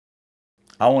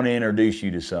I want to introduce you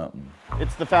to something.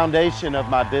 It's the foundation of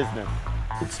my business.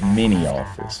 It's Mini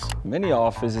Office. Mini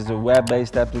Office is a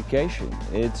web-based application.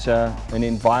 It's an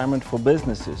environment for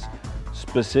businesses,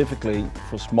 specifically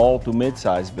for small to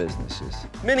mid-sized businesses.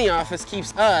 Mini Office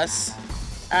keeps us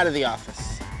out of the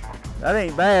office. That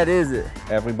ain't bad, is it?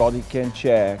 Everybody can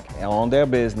check on their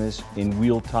business in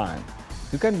real time.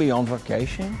 You can be on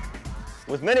vacation.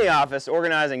 With Mini Office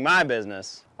organizing my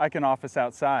business, I can office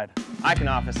outside. I can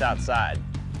office outside.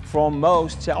 From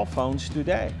most cell phones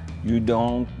today, you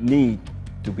don't need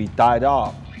to be tied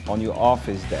up on your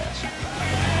office desk.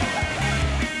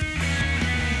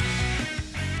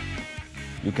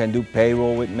 You can do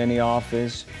payroll with Mini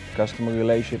Office, customer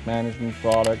relationship management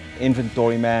product,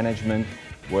 inventory management.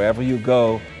 Wherever you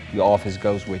go, your office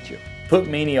goes with you. Put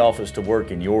Mini Office to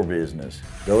work in your business.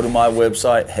 Go to my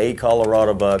website,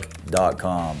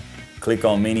 heycoloradobuck.com. Click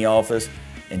on Mini Office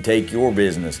and take your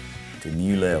business to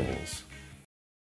new levels.